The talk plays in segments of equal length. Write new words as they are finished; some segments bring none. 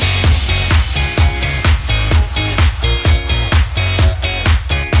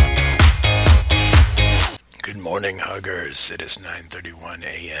morning, huggers. It is 9:31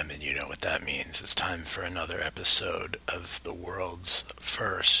 a.m. and you know what that means. It's time for another episode of the world's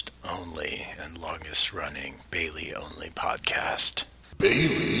first, only, and longest running Bailey only podcast.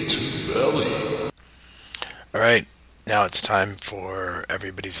 Bailey to Belly. Alright, now it's time for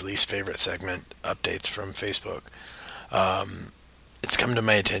everybody's least favorite segment, updates from Facebook. It's come to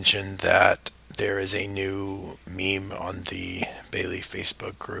my attention that there is a new meme on the Bailey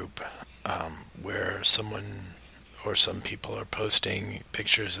Facebook group where someone or some people are posting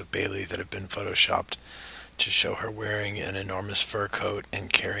pictures of Bailey that have been photoshopped to show her wearing an enormous fur coat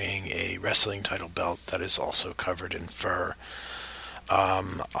and carrying a wrestling title belt that is also covered in fur.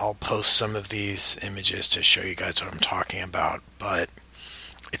 I'll post some of these images to show you guys what I'm talking about, but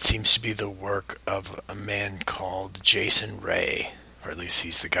it seems to be the work of a man called Jason Ray, or at least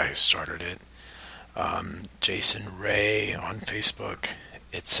he's the guy who started it. Jason Ray on Facebook.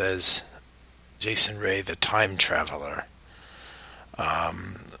 It says Jason Ray, the time traveler,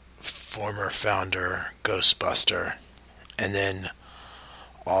 former founder, Ghostbuster, and then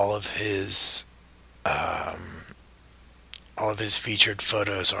all of his featured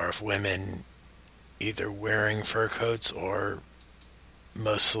photos are of women either wearing fur coats or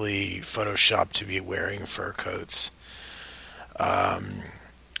mostly photoshopped to be wearing fur coats.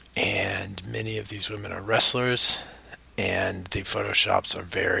 And many of these women are wrestlers, and the photoshops are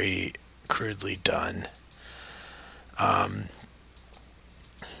very crudely done.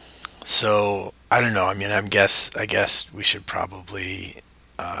 So I don't know. I mean, I guess we should probably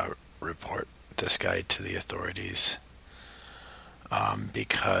report this guy to the authorities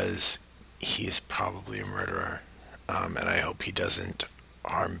because he's probably a murderer, and I hope he doesn't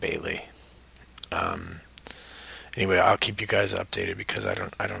harm Bailey. Anyway, I'll keep you guys updated because I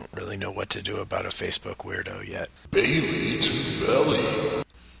don't really know what to do about a Facebook weirdo yet. Bailey to Belly.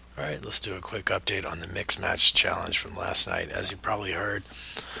 Alright, let's do a quick update on the Mixed Match Challenge from last night. As you probably heard,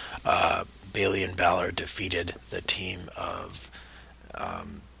 Bailey and Balor defeated the team of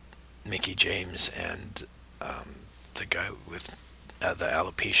Mickie James and the guy with the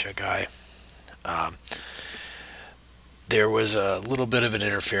alopecia guy. There was a little bit of an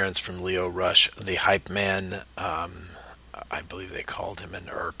interference from Lio Rush, the hype man. I believe they called him an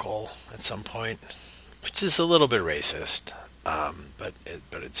Urkel at some point, which is a little bit racist, but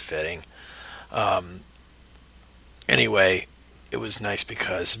it's fitting. Anyway, it was nice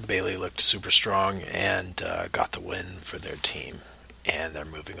because Bailey looked super strong and got the win for their team, and they're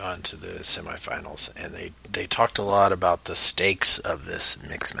moving on to the semifinals. And they talked a lot about the stakes of this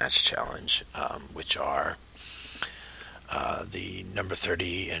Mixed Match Challenge, which are the number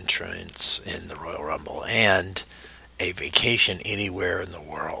 30 entrance in the Royal Rumble and a vacation anywhere in the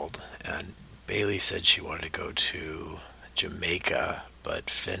world. And Bailey said she wanted to go to Jamaica, but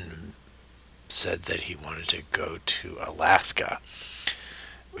Finn said that he wanted to go to Alaska,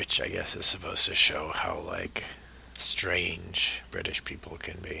 which I guess is supposed to show how strange British people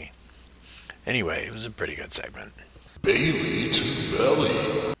can be. Anyway, it was a pretty good segment. Bailey to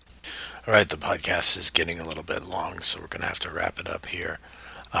Belly. Alright, the podcast is getting a little bit long, so we're going to have to wrap it up here.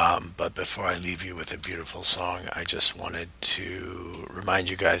 But before I leave you with a beautiful song, I just wanted to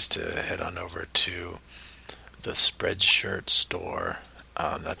remind you guys to head on over to the Spreadshirt store.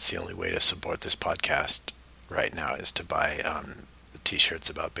 That's the only way to support this podcast right now, is to buy t-shirts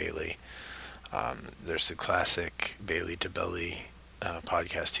about Bailey. There's the classic Bailey to Belly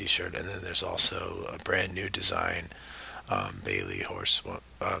podcast t-shirt, and then there's also a brand new design, Bailey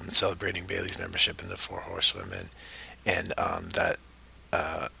celebrating Bailey's membership in the Four Horsewomen, and that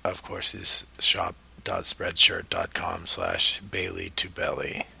of course is shop.spreadshirt.com/Bailey to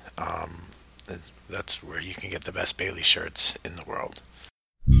Belly. That's where you can get the best Bailey shirts in the world.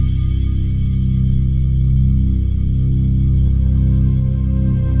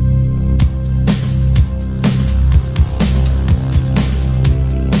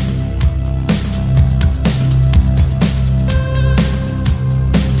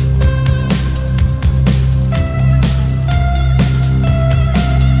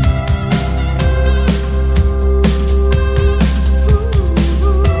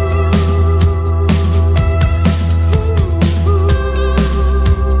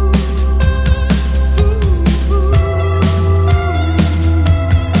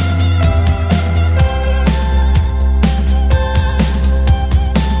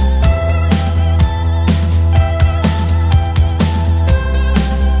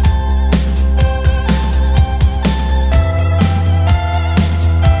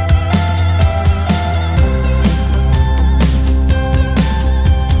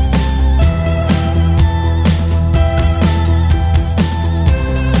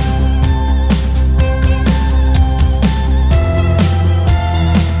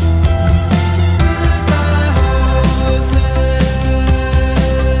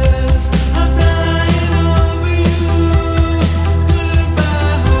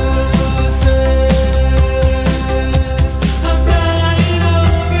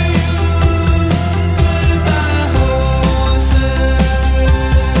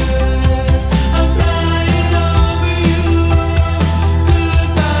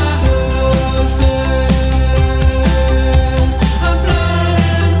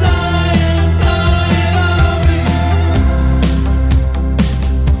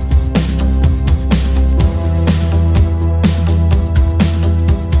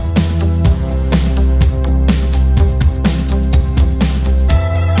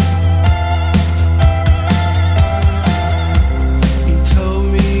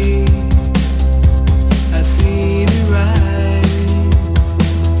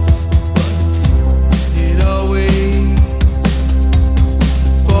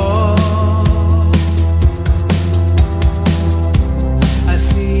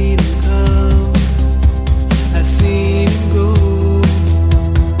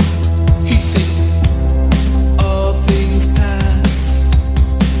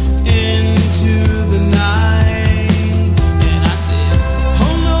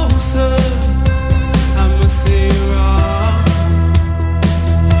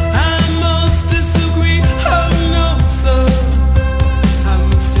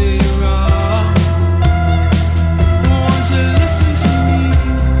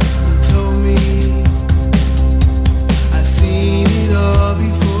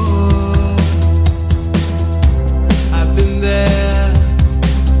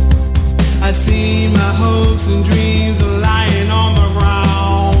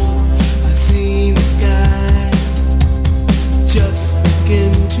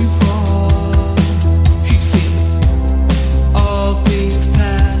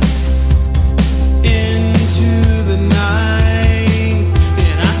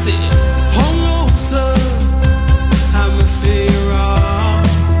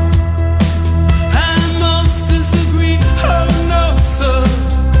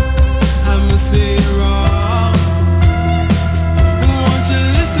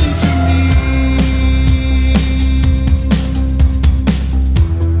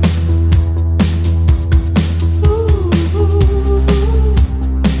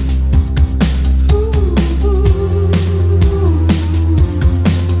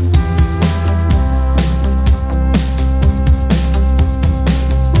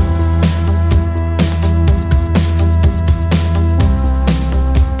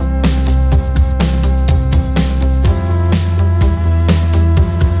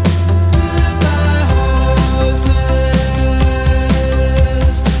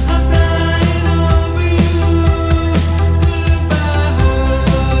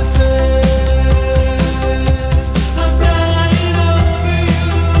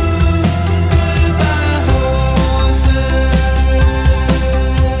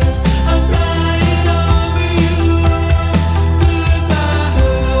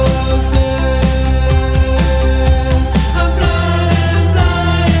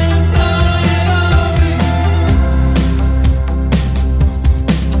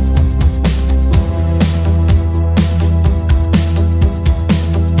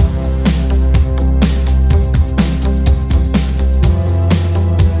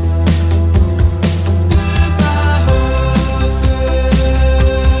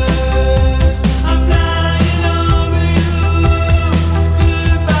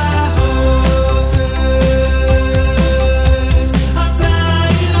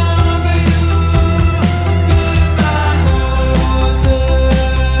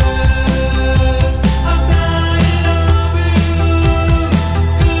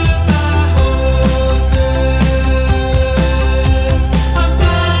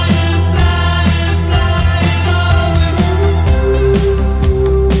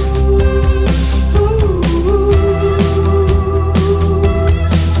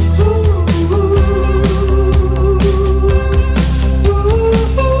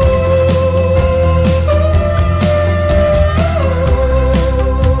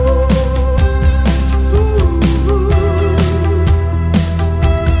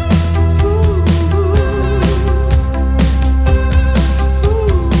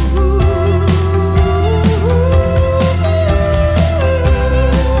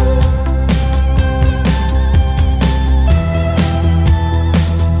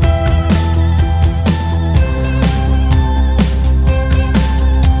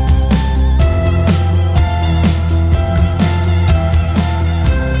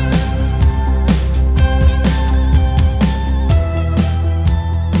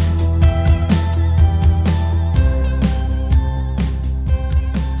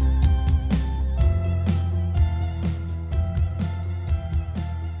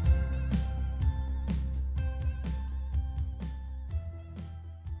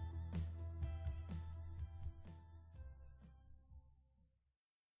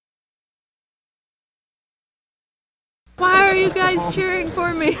 Why are you guys cheering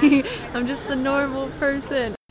for me? I'm just a normal person.